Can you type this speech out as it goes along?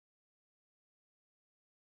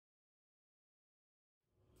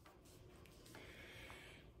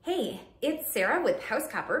Hey, it's Sarah with House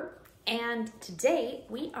Copper, and today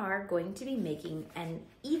we are going to be making an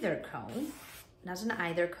either cone, not an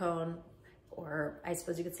either cone, or I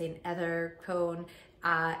suppose you could say an ether cone.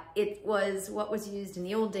 It was what was used in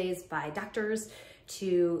the old days by doctors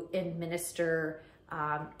to administer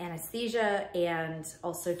anesthesia and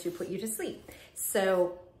also to put you to sleep.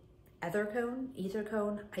 So ether cone, either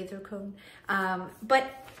cone, either cone,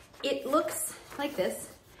 but it looks like this.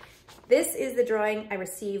 This is the drawing I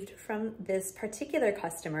received from this particular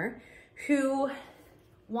customer who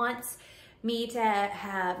wants me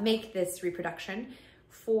to make this reproduction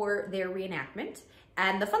for their reenactment.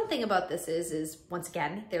 And the fun thing about this is once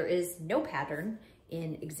again, there is no pattern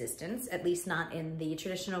in existence, at least not in the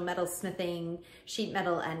traditional metalsmithing, sheet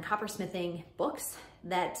metal and coppersmithing books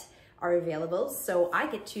that are available. So I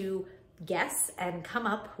get to guess and come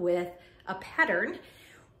up with a pattern,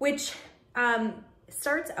 which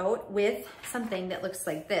starts out with something that looks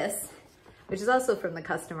like this, which is also from the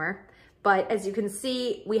customer. But as you can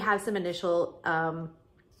see, we have some initial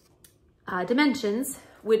dimensions,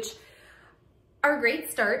 which are a great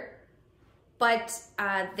start, but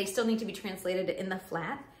they still need to be translated in the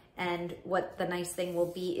flat. And what the nice thing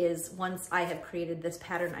will be is once I have created this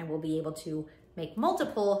pattern, I will be able to make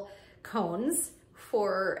multiple cones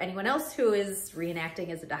for anyone else who is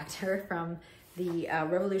reenacting as a doctor from the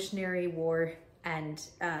Revolutionary War and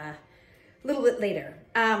a little bit later.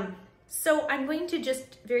 So I'm going to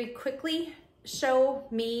just very quickly show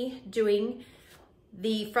me doing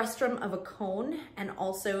the frustrum of a cone and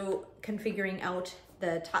also configuring out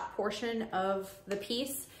the top portion of the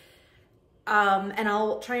piece. And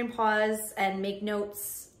I'll try and pause and make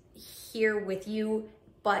notes here with you.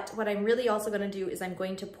 But what I'm really also gonna do is I'm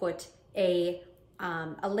going to put a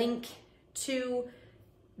link to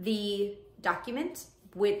the document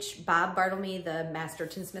which Bob Bartlemy, the master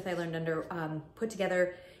tinsmith I learned under, put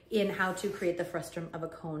together in how to create the frustrum of a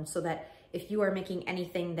cone, so that if you are making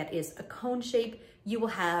anything that is a cone shape, you will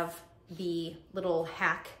have the little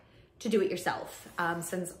hack to do it yourself.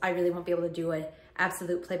 Since I really won't be able to do an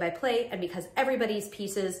absolute play-by-play, and because everybody's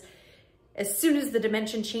pieces, as soon as the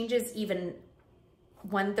dimension changes, even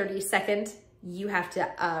 1/32, you have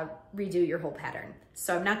to redo your whole pattern.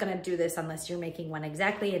 So I'm not gonna do this unless you're making one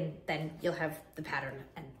exactly, and then you'll have the pattern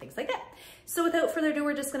and things like that. So without further ado,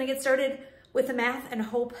 we're just gonna get started with the math and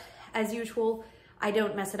hope, as usual, I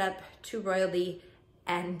don't mess it up too royally,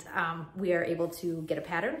 and we are able to get a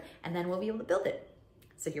pattern, and then we'll be able to build it.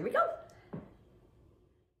 So here we go.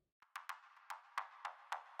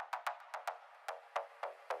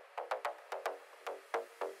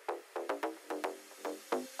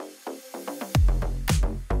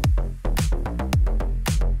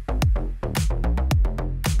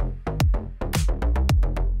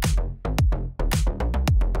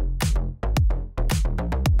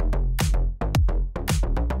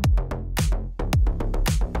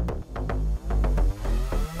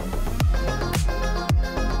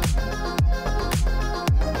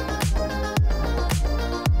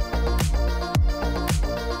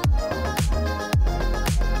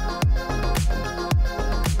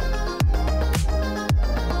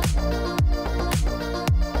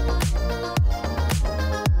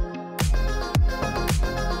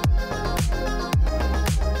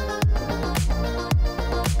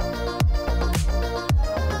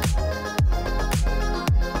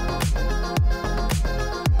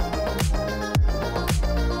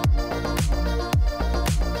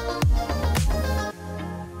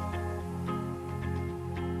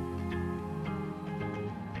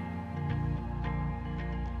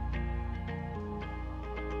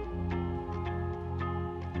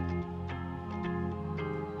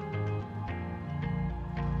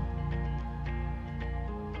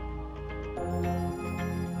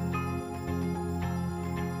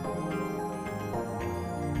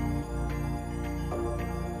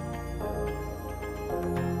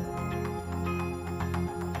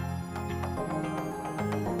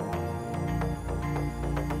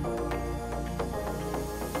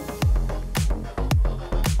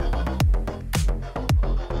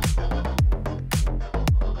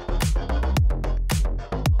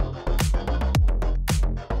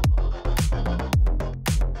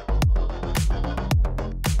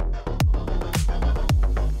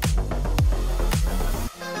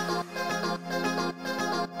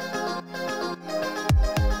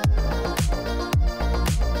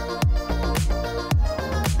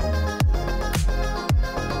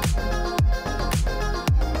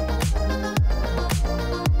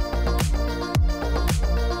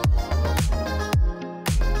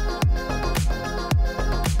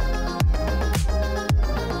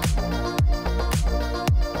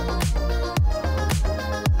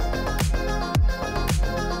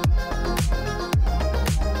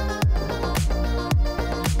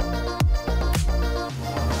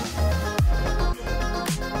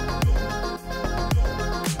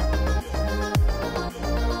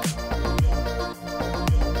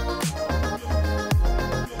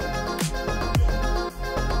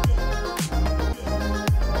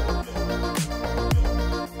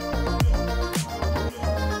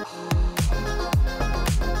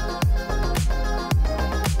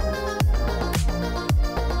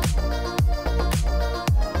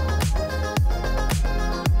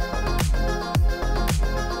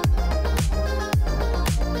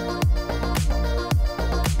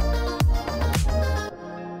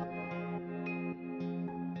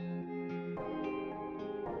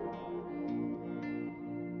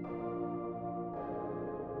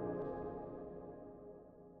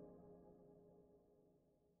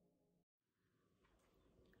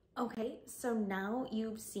 Okay, so now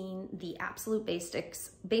you've seen the absolute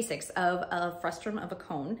basics of a frustrum of a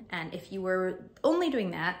cone, and if you were only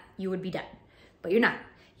doing that, you would be done, but you're not.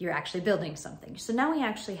 You're actually building something. So now we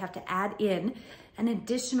actually have to add in an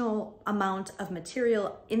additional amount of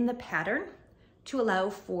material in the pattern to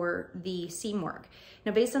allow for the seam work.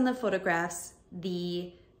 Now, based on the photographs,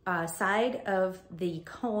 the side of the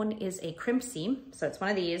cone is a crimp seam, so it's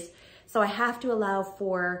one of these. So I have to allow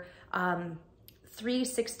for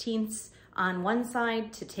 3/16 on one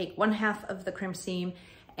side to take 1/2 of the crimp seam,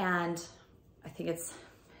 and I think is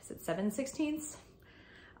it 7/16?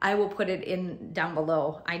 I will put it in down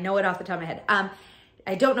below. I know it off the top of my head.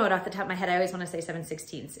 I don't know it off the top of my head. I always want to say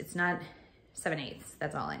 7/16. It's not 7/8.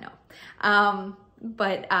 That's all I know.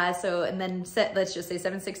 Let's just say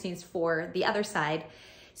 7/16 for the other side.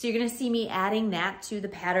 So you're going to see me adding that to the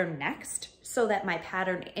pattern next, so that my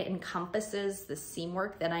pattern encompasses the seam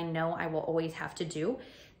work that I know I will always have to do.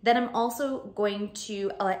 Then I'm also going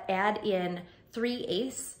to add in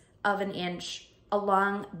 3/8 of an inch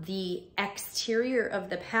along the exterior of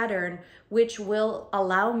the pattern, which will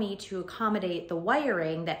allow me to accommodate the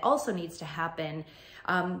wiring that also needs to happen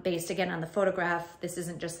based again on the photograph. This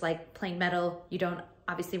isn't just like plain metal. You don't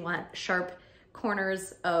obviously want sharp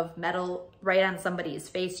corners of metal right on somebody's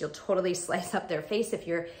face. You'll totally slice up their face if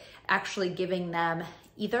you're actually giving them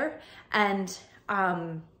either. And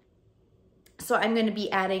so I'm going to be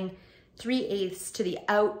adding 3/8 to the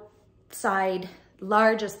outside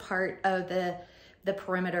largest part of the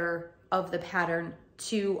perimeter of the pattern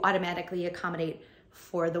to automatically accommodate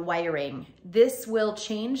for the wiring. This will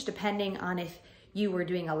change depending on if you were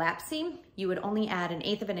doing a lap seam. You would only add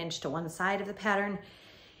 1/8 of an inch to one side of the pattern.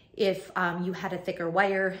 If you had a thicker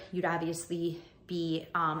wire, you'd obviously be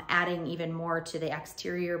adding even more to the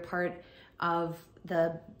exterior part of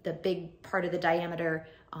the big part of the diameter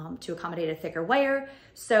to accommodate a thicker wire.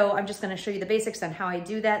 So I'm just going to show you the basics on how I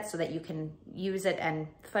do that so that you can use it and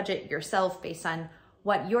fudge it yourself based on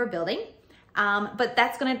what you're building. But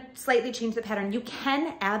that's going to slightly change the pattern. You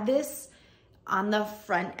can add this on the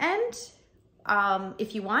front end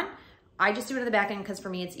if you want. I just do it on the back end because for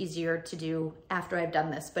me it's easier to do after I've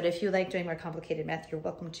done this. But if you like doing more complicated math, you're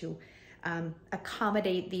welcome to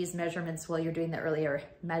accommodate these measurements while you're doing the earlier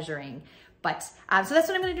measuring. But so that's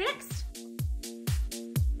what I'm going to do next.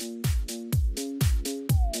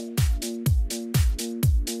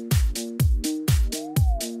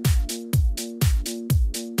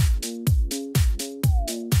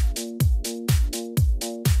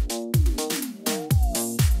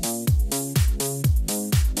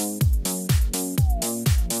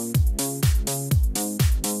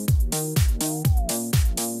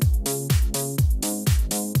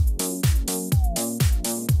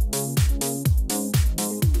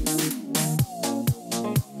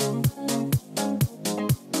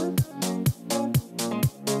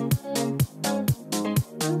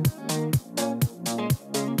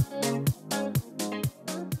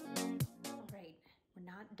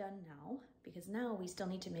 Because now we still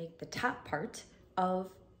need to make the top part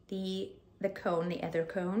of the cone, either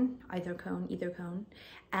cone,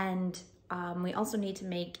 and we also need to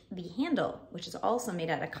make the handle, which is also made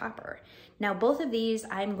out of copper. Now both of these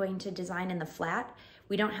I'm going to design in the flat.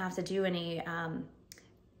 We don't have to do any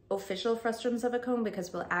official frustrums of a cone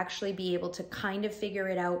because we'll actually be able to kind of figure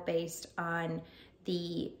it out based on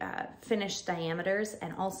the finished diameters.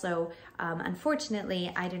 And also,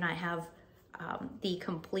 unfortunately, I do not have the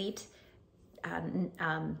complete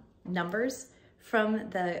numbers from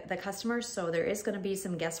the customers, so there is going to be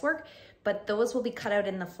some guesswork, but those will be cut out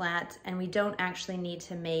in the flat, and we don't actually need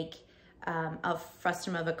to make a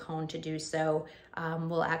frustrum of a cone to do so.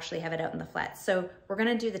 We'll actually have it out in the flat. So we're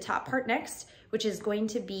going to do the top part next, which is going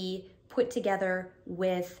to be put together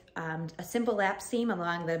with a simple lap seam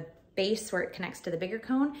along the base where it connects to the bigger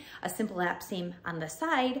cone, a simple lap seam on the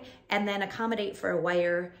side, and then accommodate for a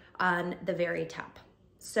wire on the very top.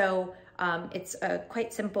 So it's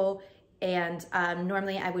quite simple, and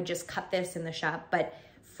normally I would just cut this in the shop, but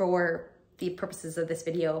for the purposes of this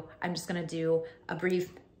video, I'm just gonna do a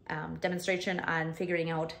brief demonstration on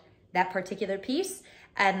figuring out that particular piece,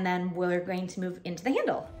 and then we're going to move into the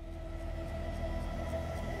handle.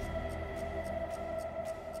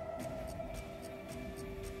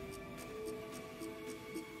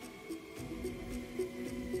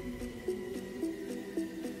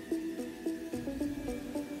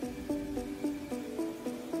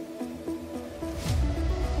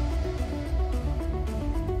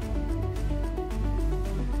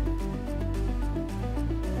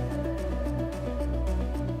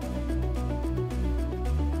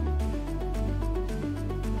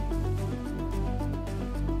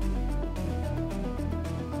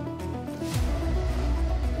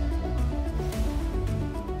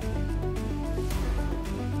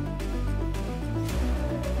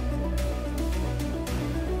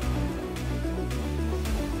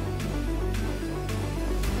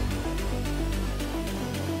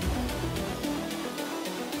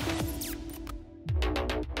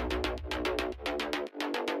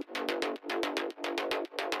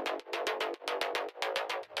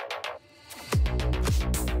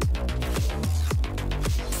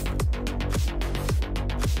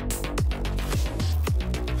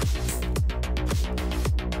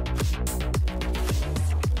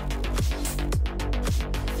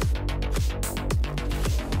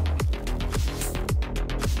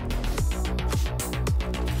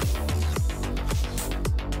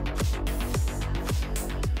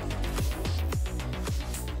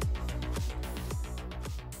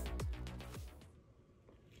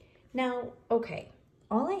 Now, okay,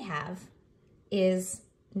 all I have is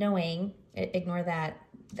knowing, ignore that,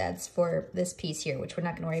 that's for this piece here, which we're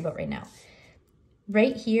not gonna worry about right now.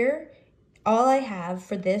 Right here, all I have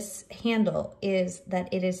for this handle is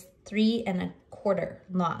that it is 3 1/4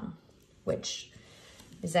 long, which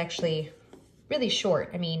is actually really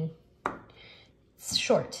short. I mean, it's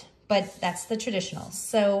short, but that's the traditional.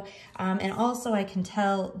 So, and also I can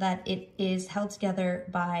tell that it is held together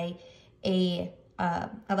by a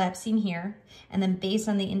lap seam here, and then based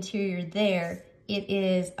on the interior there, it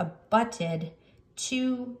is abutted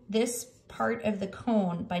to this part of the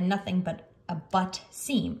cone by nothing but a butt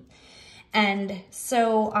seam. And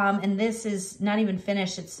so, and this is not even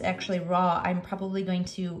finished, it's actually raw. I'm probably going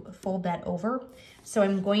to fold that over. So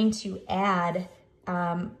I'm going to add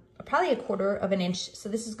probably 1/4 inch. So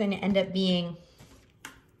this is going to end up being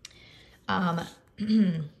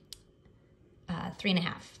 3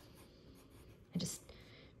 1/2. I just,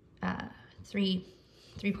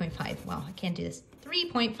 3.5, well, I can't do this,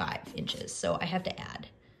 3.5 inches. So I have to add,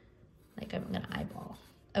 like I'm gonna eyeball.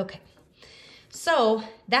 Okay. So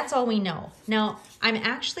that's all we know. Now, I'm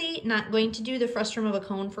actually not going to do the frustrum of a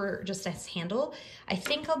cone for just this handle. I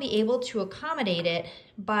think I'll be able to accommodate it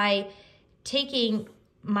by taking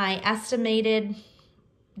my estimated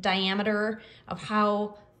diameter of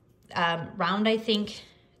how round I think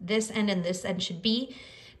this end and this end should be,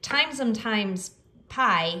 times them times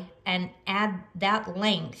pi, and add that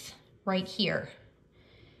length right here.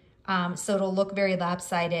 So it'll look very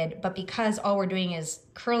lopsided, but because all we're doing is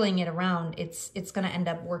curling it around, it's gonna end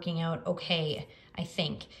up working out okay, I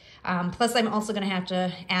think. Plus I'm also gonna have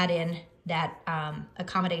to add in that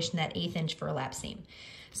accommodation, that 1/8 inch for a lap seam.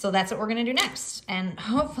 So that's what we're gonna do next, and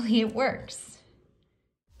hopefully it works.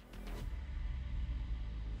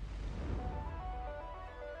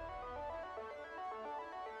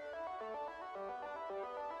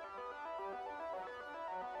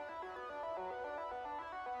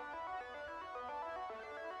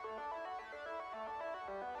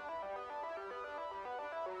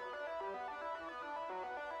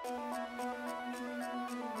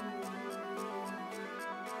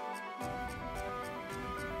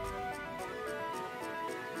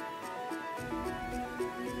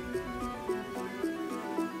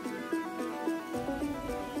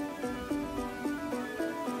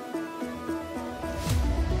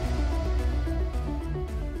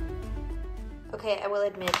 Okay, I will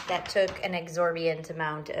admit that took an exorbitant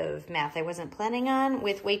amount of math I wasn't planning on,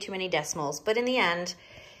 with way too many decimals. But in the end,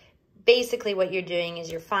 basically what you're doing is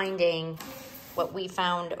you're finding what we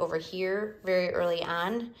found over here very early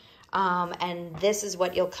on. And this is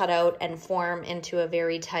what you'll cut out and form into a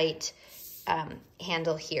very tight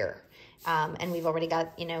handle here. And we've already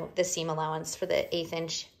got, you know, the seam allowance for the 1/8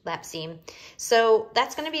 inch lap seam. So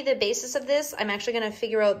that's going to be the basis of this. I'm actually going to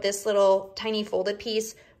figure out this little tiny folded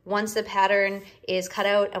piece once the pattern is cut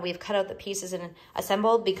out and we've cut out the pieces and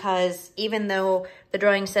assembled, because even though the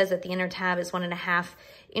drawing says that the inner tab is 1 1/2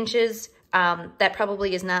 inches, that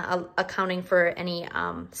probably is not accounting for any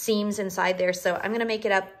seams inside there. So I'm gonna make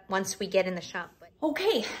it up once we get in the shop.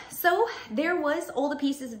 Okay, so there was all the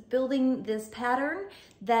pieces of building this pattern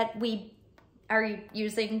that we are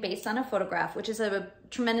using based on a photograph, which is a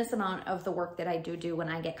tremendous amount of the work that I do when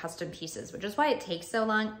I get custom pieces, which is why it takes so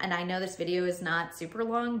long. And I know this video is not super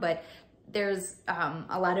long, but there's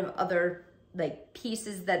a lot of other like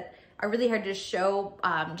pieces that are really hard to show,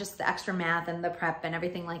 just the extra math and the prep and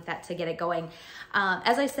everything like that to get it going.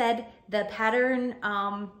 As I said, the pattern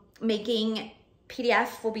making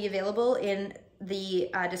PDF will be available in the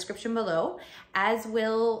description below, as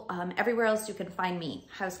will everywhere else you can find me.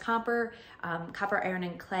 House Copper, Copper, Iron,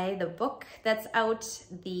 and Clay, the book that's out,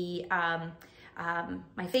 the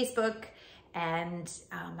my Facebook, and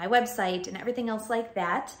my website, and everything else like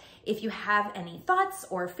that. If you have any thoughts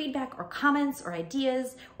or feedback or comments or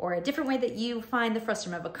ideas, or a different way that you find the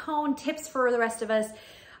frustrum of a cone, tips for the rest of us,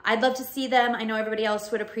 I'd love to see them. I know everybody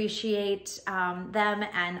else would appreciate them,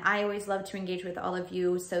 and I always love to engage with all of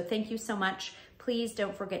you. So thank you so much. Please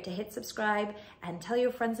don't forget to hit subscribe and tell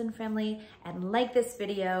your friends and family and like this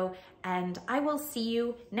video, and I will see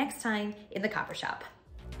you next time in the Copper Shop.